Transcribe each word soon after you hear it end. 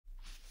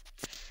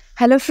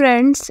Hello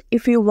friends,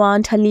 if you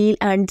want Halil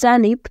and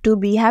Zanib to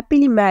be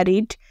happily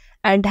married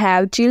and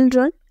have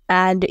children,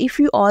 and if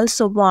you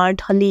also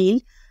want Halil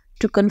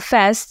to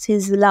confess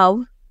his love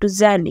to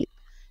Zanib,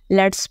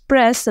 let's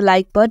press the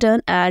like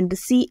button and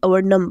see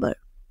our number.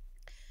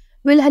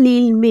 Will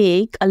Halil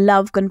make a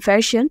love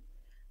confession?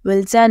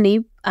 Will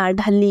Zanib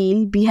and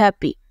Halil be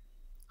happy?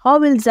 How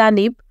will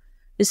Zanib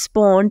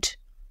respond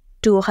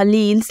to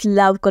Halil's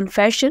love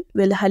confession?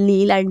 Will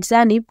Halil and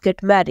Zanib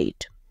get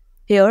married?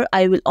 Here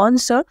I will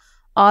answer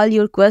all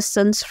your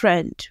questions,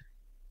 friend.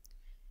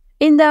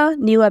 In the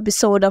new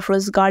episode of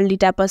Rüzgarlı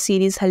Tepe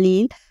series,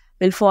 Halil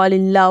will fall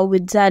in love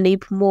with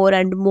Zanib more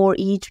and more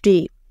each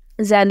day.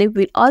 Zanib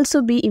will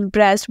also be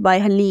impressed by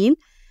Halil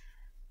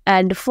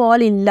and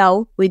fall in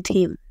love with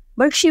him.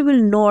 But she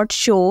will not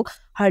show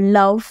her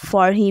love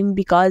for him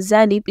because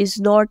Zanib is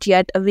not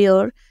yet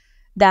aware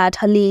that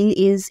Halil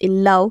is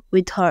in love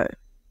with her.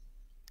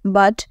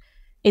 But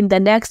in the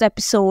next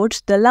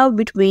episode, the love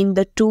between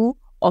the two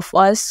of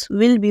us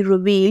will be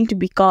revealed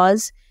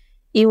because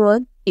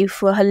even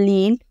if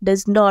Halil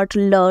does not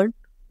learn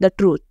the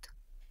truth,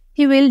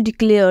 he will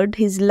declare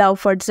his love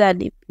for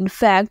Zanib. In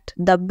fact,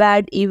 the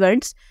bad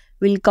events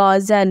will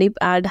cause Zanib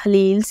and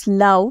Halil's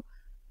love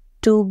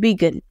to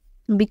begin.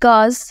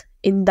 Because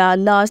in the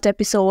last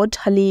episode,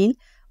 Halil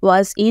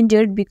was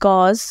injured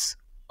because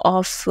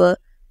of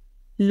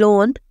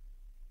loan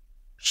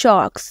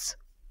sharks.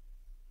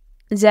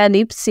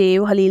 Zanib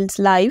saved Halil's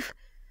life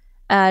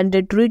and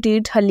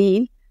treated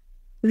Halil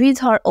with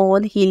her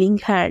own healing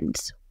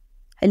hands.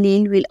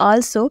 Halil will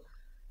also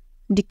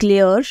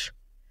declare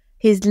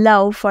his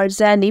love for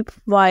Zanib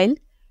while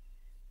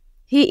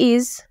he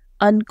is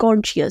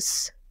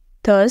unconscious.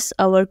 Thus,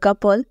 our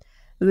couple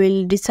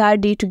will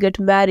decide to get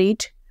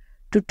married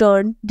to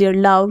turn their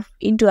love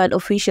into an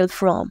official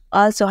form.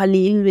 Also,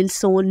 Halil will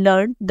soon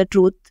learn the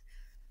truth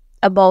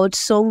about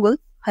Songul.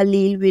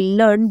 Halil will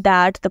learn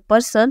that the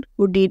person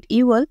who did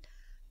evil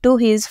to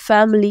his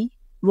family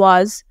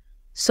was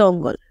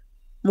Songul.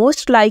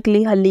 Most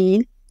likely,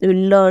 Halil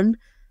will learn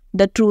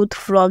the truth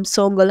from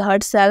Songul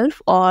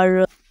herself,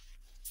 or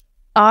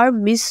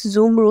Miss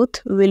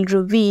Zumruth will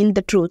reveal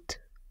the truth.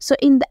 So,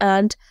 in the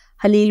end,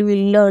 Halil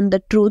will learn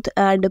the truth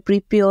and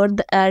prepare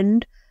the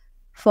end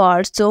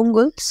for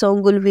Songul.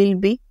 Songul will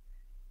be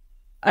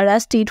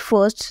arrested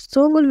first.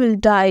 Songul will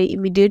die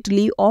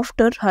immediately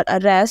after her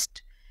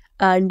arrest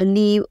and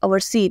leave our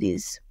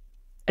series.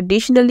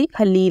 Additionally,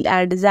 Halil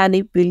and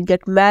Zanib will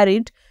get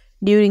married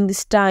during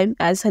this time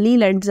as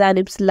Halil and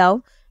Zanib's love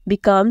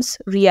becomes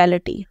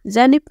reality.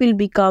 Zanib will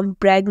become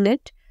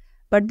pregnant,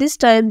 but this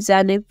time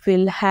Zanib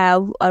will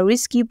have a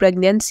risky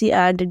pregnancy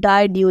and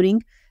die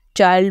during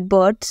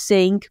childbirth,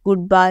 saying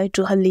goodbye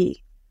to Halil.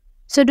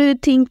 So do you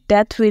think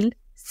death will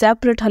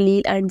separate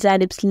Halil and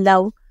Zanib's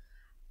love?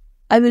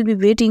 I will be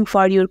waiting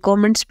for your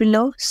comments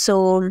below.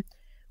 So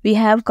we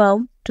have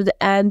come to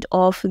the end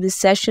of this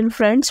session,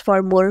 friends.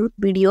 For more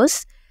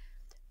videos,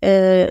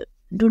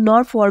 do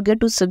not forget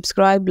to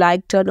subscribe,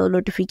 like, turn on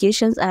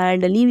notifications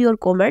and leave your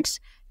comments.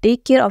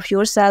 Take care of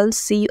yourselves.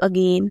 See you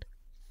again.